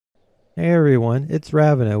Hey everyone, it's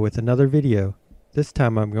Ravino with another video. This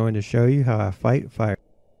time I'm going to show you how I fight fire.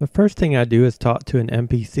 The first thing I do is talk to an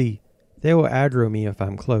NPC. They will aggro me if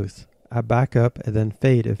I'm close. I back up and then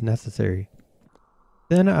fade if necessary.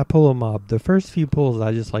 Then I pull a mob. The first few pulls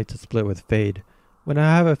I just like to split with fade. When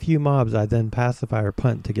I have a few mobs I then pacify or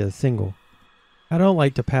punt to get a single. I don't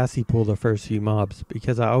like to passy pull the first few mobs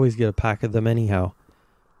because I always get a pack of them anyhow.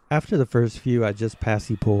 After the first few I just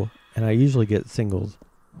passy pull and I usually get singles.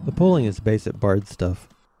 The pulling is basic bard stuff.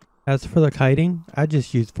 As for the kiting, I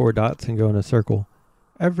just use 4 dots and go in a circle.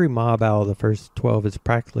 Every mob out of the first 12 is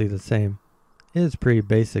practically the same. It is pretty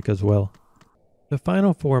basic as well. The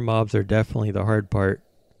final 4 mobs are definitely the hard part.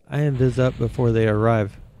 I invis up before they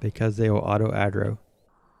arrive because they will auto aggro.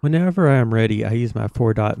 Whenever I am ready I use my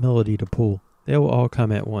 4 dot melody to pull. They will all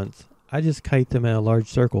come at once. I just kite them in a large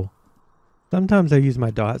circle. Sometimes I use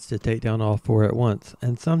my dots to take down all 4 at once,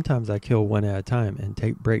 and sometimes I kill one at a time and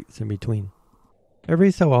take breaks in between.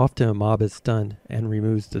 Every so often a mob is stunned and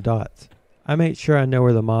removes the dots. I make sure I know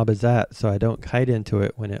where the mob is at so I don't kite into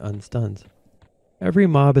it when it unstuns. Every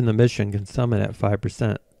mob in the mission can summon at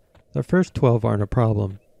 5%. The first 12 aren't a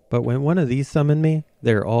problem, but when one of these summon me,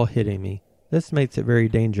 they are all hitting me. This makes it very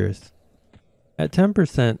dangerous. At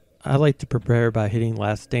 10%, I like to prepare by hitting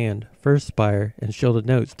Last Stand, First Spire, and Shielded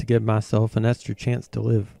Notes to give myself an extra chance to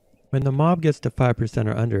live. When the mob gets to 5%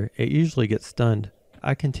 or under, it usually gets stunned.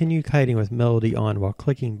 I continue kiting with Melody on while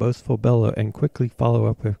clicking Boastful Bellow and quickly follow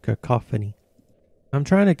up with Cacophony. I'm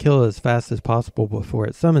trying to kill it as fast as possible before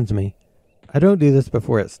it summons me. I don't do this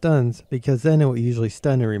before it stuns because then it will usually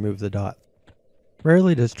stun and remove the dot.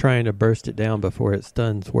 Rarely does trying to burst it down before it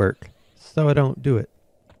stuns work, so I don't do it.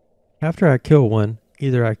 After I kill one,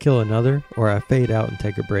 either I kill another or I fade out and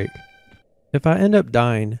take a break. If I end up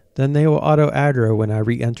dying, then they will auto aggro when I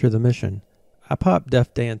re-enter the mission. I pop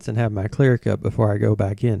Death Dance and have my cleric up before I go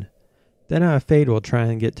back in. Then I fade while trying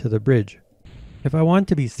to get to the bridge. If I want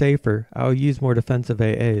to be safer, I will use more defensive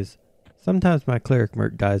AAs. Sometimes my cleric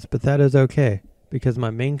merc dies, but that is okay, because my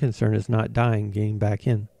main concern is not dying getting back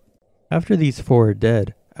in. After these 4 are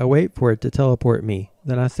dead, I wait for it to teleport me,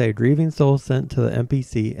 then I say Grieving Soul sent to the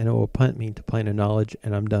NPC and it will punt me to Plane of Knowledge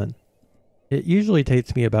and I'm done. It usually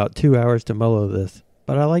takes me about 2 hours to molo this,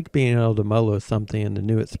 but I like being able to molo something in the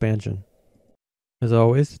new expansion. As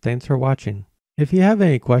always, thanks for watching. If you have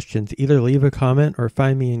any questions, either leave a comment or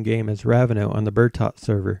find me in game as Ravino on the Birdtop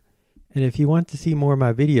server. And if you want to see more of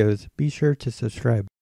my videos, be sure to subscribe.